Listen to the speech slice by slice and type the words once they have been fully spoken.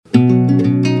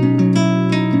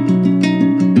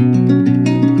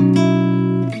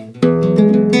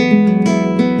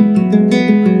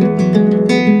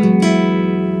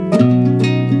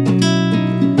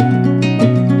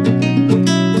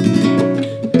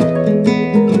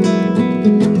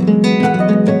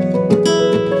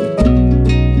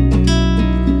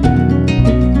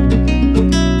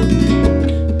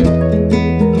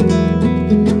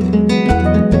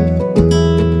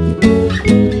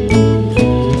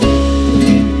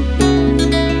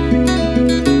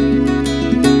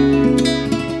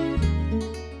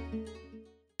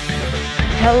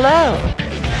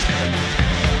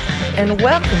and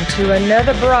welcome to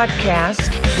another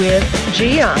broadcast with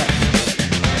Gian.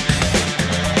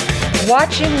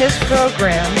 Watching this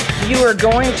program, you are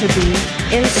going to be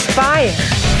inspired,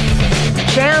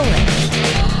 challenged,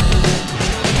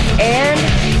 and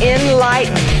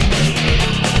enlightened.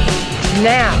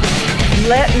 Now,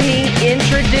 let me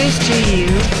introduce to you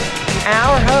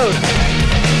our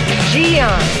host,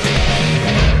 Gian.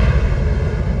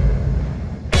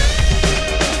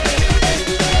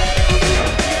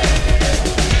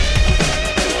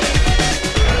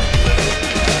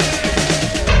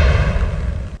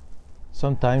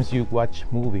 Sometimes you watch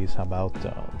movies about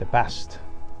the past,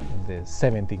 in the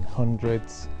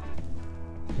 1700s,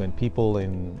 when people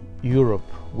in Europe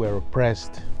were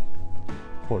oppressed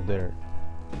for their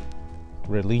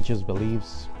religious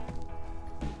beliefs.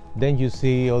 Then you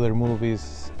see other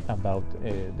movies about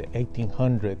the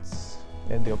 1800s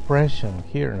and the oppression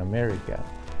here in America.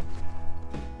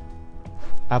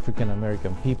 African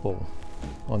American people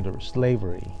under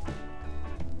slavery,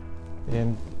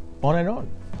 and on and on.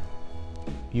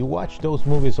 You watch those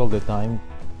movies all the time,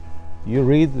 you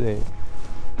read the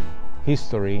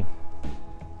history,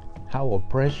 how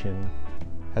oppression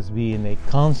has been a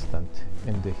constant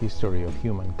in the history of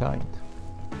humankind.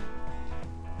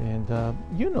 And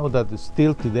you know that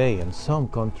still today in some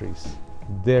countries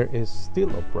there is still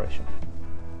oppression.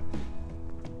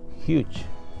 Huge,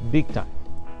 big time.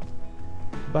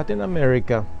 But in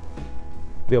America,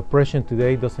 the oppression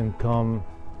today doesn't come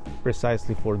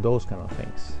precisely for those kind of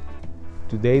things.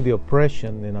 Today, the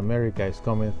oppression in America is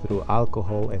coming through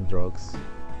alcohol and drugs.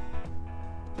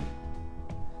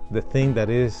 The thing that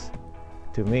is,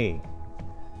 to me,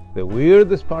 the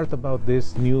weirdest part about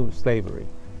this new slavery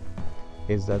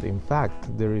is that, in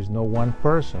fact, there is no one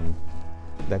person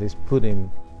that is putting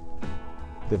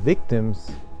the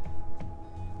victims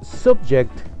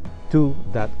subject to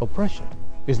that oppression.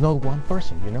 It's not one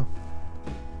person, you know.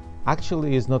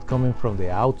 Actually, it's not coming from the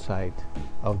outside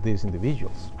of these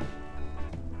individuals.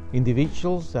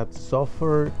 Individuals that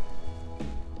suffer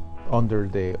under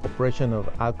the oppression of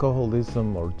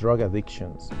alcoholism or drug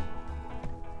addictions,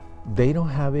 they don't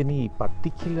have any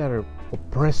particular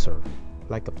oppressor,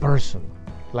 like a person,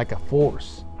 like a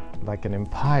force, like an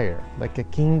empire, like a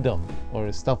kingdom, or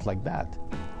stuff like that.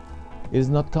 It's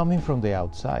not coming from the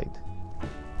outside.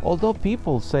 Although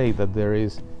people say that there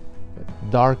is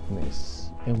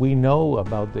darkness, and we know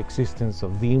about the existence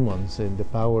of demons and the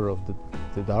power of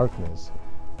the darkness,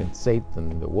 and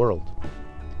Satan in the world.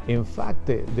 In fact,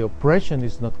 the oppression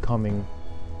is not coming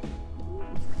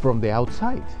from the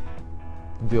outside.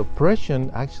 The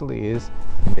oppression actually is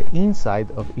in the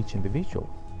inside of each individual.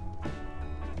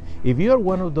 If you are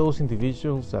one of those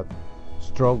individuals that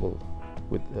struggle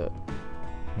with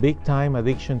big time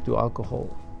addiction to alcohol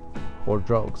or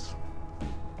drugs,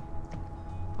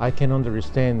 I can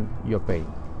understand your pain.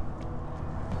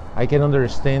 I can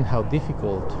understand how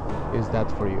difficult is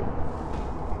that for you.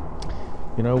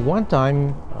 You know, one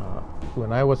time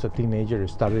when I was a teenager, I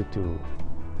started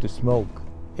to smoke,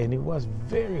 and it was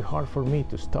very hard for me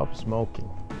to stop smoking.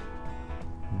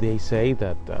 They say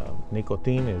that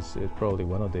nicotine is probably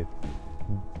one of the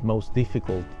most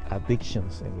difficult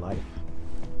addictions in life.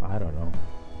 I don't know.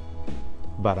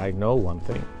 But I know one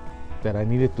thing, that I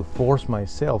needed to force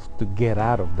myself to get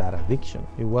out of that addiction.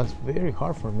 It was very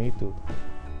hard for me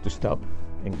to stop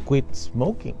and quit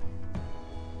smoking.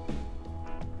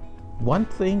 One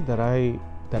thing that I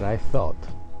thought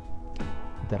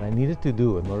that I needed to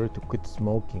do in order to quit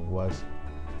smoking was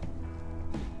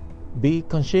be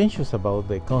conscientious about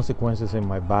the consequences in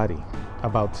my body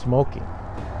about smoking.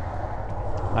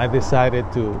 I decided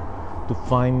to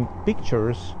find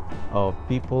pictures of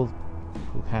people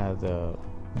who had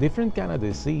different kind of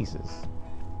diseases,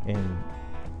 and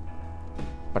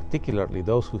particularly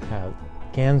those who had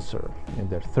cancer in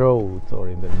their throat or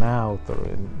in their mouth or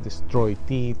in destroyed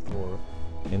teeth or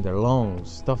in their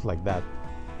lungs, stuff like that.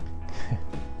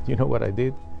 You know what I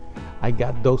did? I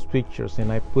got those pictures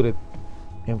and I put it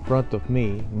in front of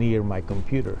me near my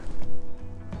computer.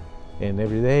 And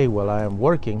every day while I am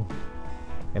working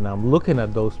and I'm looking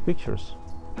at those pictures,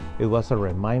 it was a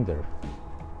reminder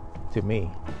to me,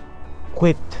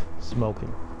 quit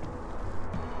smoking.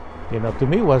 You know, to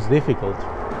me it was difficult.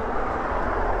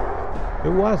 It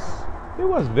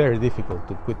was very difficult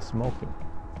to quit smoking,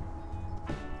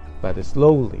 but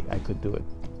slowly I could do it.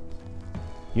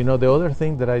 You know, the other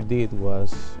thing that I did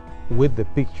was, with the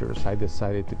pictures, I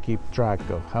decided to keep track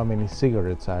of how many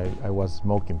cigarettes I was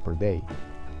smoking per day.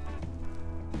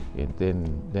 And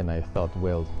then I thought,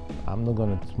 well, I'm not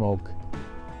going to smoke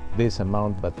this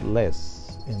amount, but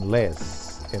less and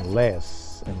less and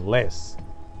less and less.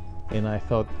 And I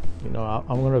thought,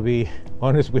 I'm going to be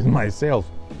honest with myself.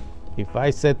 If I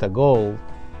set a goal,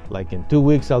 like in 2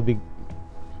 weeks I'll be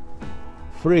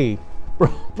free,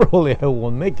 probably I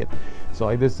won't make it. So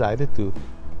I decided to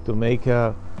make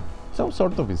some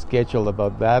sort of a schedule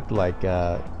about that, like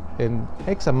in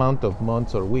X amount of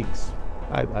months or weeks.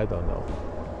 I don't know.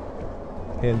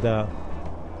 And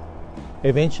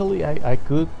eventually I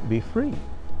could be free.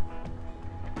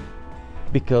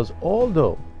 Because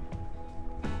although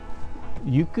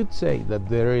you could say that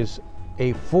there is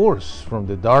a force from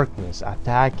the darkness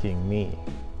attacking me,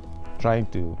 trying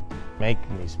to make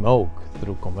me smoke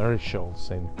through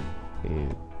commercials and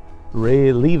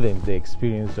reliving the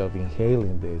experience of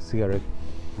inhaling the cigarette,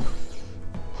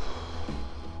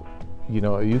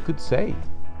 you could say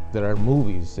there are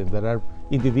movies and there are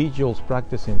individuals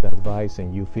practicing that vice,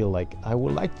 and you feel like, I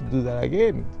would like to do that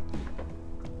again.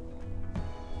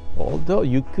 Although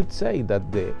you could say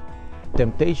that the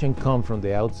temptation comes from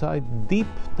the outside, deep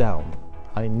down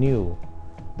I knew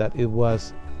that it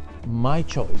was my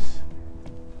choice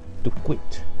to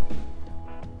quit.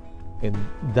 And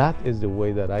that is the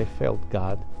way that I felt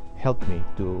God helped me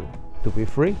to be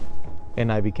free.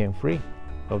 And I became free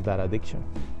of that addiction.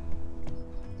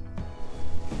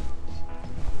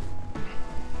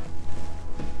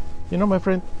 My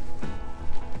friend,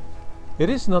 it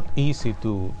is not easy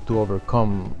to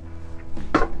overcome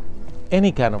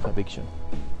any kind of addiction.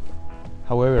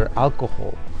 However,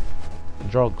 alcohol,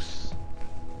 drugs,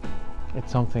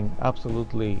 it's something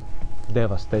absolutely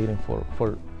devastating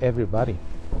for everybody.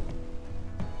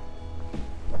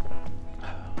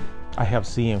 I have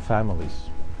seen families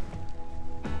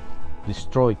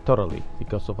destroyed totally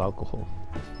because of alcohol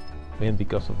and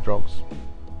because of drugs.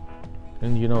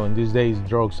 And in these days,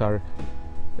 drugs are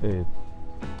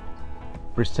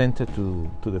presented to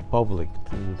the public,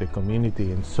 to the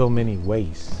community in so many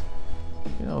ways.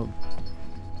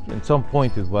 At some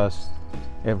point it was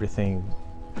everything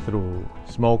through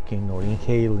smoking or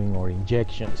inhaling or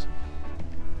injections.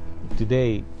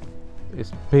 Today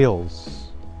it's pills,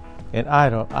 and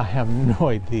I have no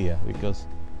idea, because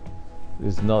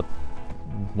it's not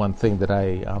one thing that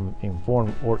I am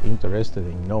informed or interested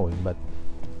in knowing, but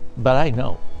I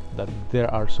know that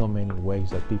there are so many ways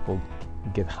that people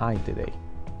get high today,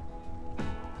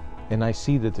 and I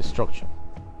see the destruction.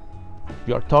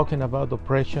 You are talking about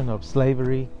oppression of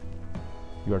slavery.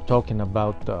 You are talking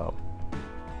about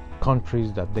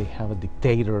countries that they have a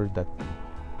dictator that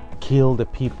kill the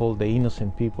people, the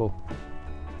innocent people.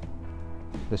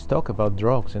 Let's talk about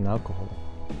drugs and alcohol.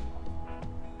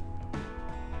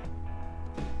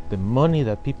 The money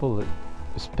that people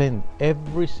spend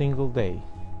every single day,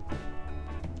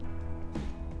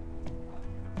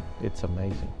 it's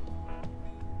amazing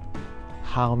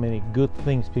how many good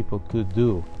things people could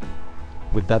do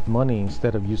with that money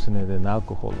instead of using it in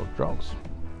alcohol or drugs.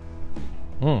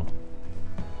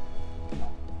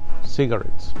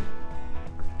 Cigarettes,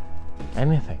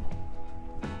 anything.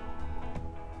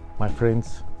 My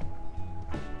friends,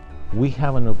 we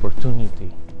have an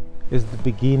opportunity. It's the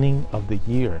beginning of the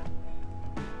year.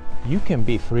 You can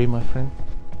be free, my friend.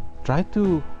 Try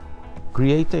to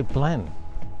create a plan.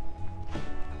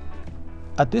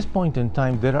 At this point in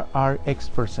time, there are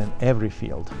experts in every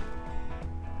field.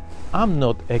 I'm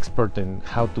not expert in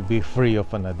how to be free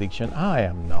of an addiction. I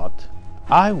am not.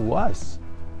 I was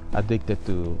addicted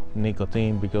to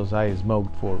nicotine because I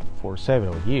smoked for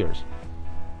several years.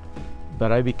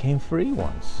 But I became free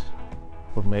once,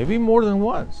 or maybe more than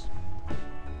once.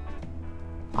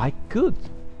 I could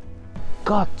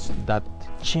cut that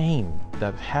chain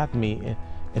that had me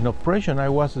in oppression. I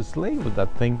was a slave of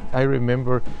that thing. I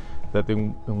remember that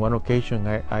in one occasion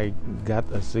I got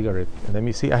a cigarette. And let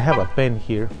me see, I have a pen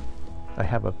here. I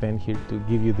have a pen here to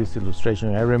give you this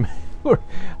illustration. I remember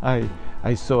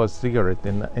I saw a cigarette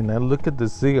and I looked at the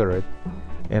cigarette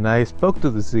and I spoke to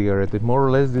the cigarette, and more or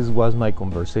less this was my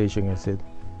conversation. I said,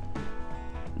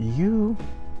 "You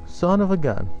son of a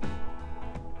gun,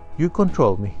 you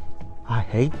control me. I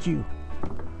hate you.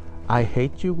 I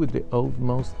hate you with the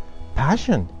utmost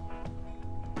passion.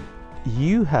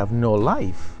 You have no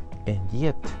life, and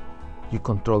yet you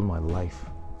control my life."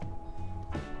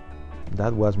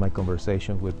 That was my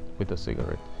conversation with a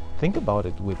cigarette. Think about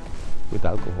it with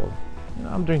alcohol.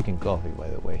 I'm drinking coffee, by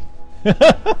the way.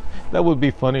 That would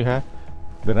be funny, huh?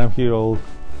 That I'm here all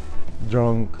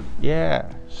drunk. Yeah,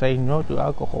 saying no to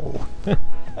alcohol.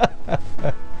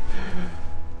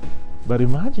 But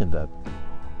imagine that.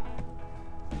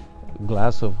 A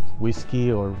glass of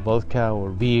whiskey or vodka or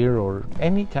beer or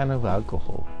any kind of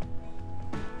alcohol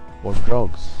or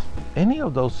drugs, any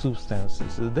of those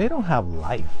substances, they don't have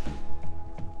life.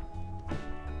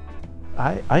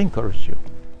 I encourage you,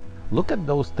 look at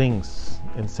those things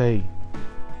and say,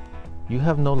 you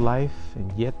have no life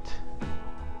and yet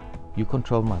you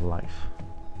control my life.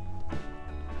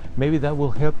 Maybe that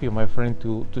will help you, my friend,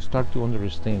 to start to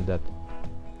understand that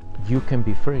you can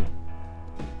be free.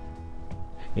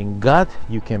 In God,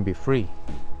 you can be free.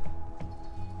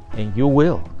 And you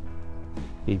will,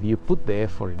 if you put the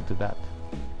effort into that.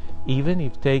 Even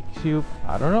if it takes you,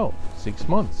 6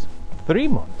 months, 3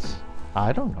 months,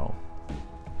 I don't know.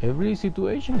 Every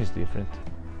situation is different.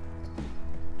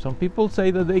 Some people say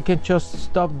that they can just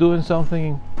stop doing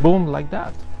something, boom, like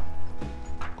that.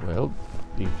 Well,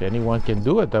 if anyone can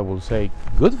do it, I will say,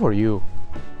 good for you.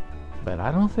 But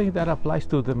I don't think that applies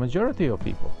to the majority of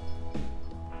people.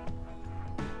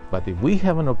 But if we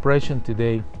have an oppression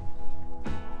today,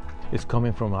 it's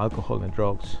coming from alcohol and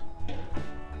drugs.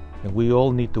 And we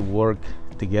all need to work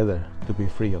together to be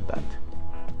free of that.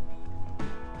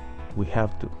 We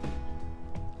have to.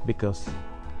 Because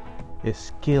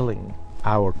it's killing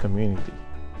our community.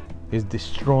 It's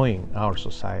destroying our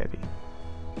society.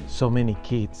 So many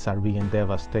kids are being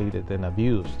devastated and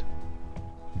abused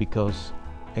because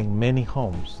in many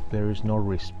homes there is no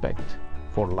respect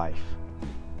for life.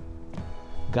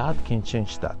 God can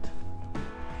change that.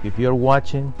 If you're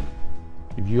watching,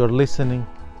 if you're listening,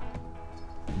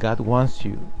 God wants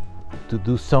you to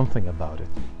do something about it.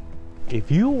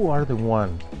 If you are the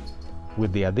one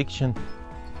with the addiction,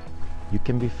 you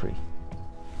can be free.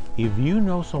 If you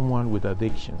know someone with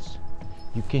addictions,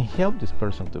 you can help this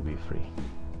person to be free.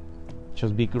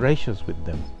 Just be gracious with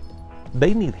them.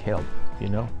 They need help,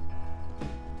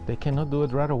 They cannot do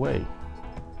it right away.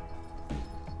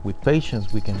 With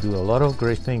patience, we can do a lot of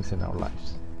great things in our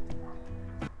lives.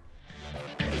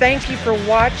 Thank you for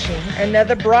watching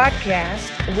another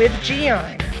broadcast with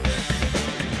Gian.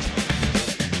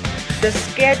 The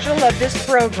schedule of this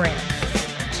program: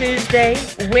 Tuesday,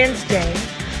 Wednesday,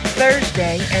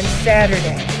 Thursday, and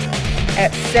Saturday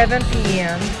at 7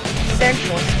 p.m.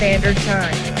 Central Standard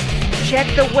Time. Check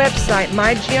the website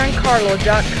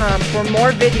mygiancarlo.com for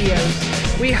more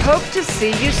videos. We hope to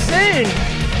see you soon.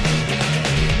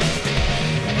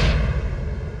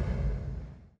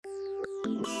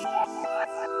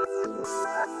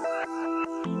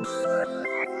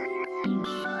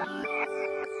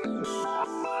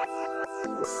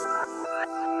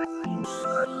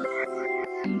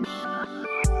 Thank you.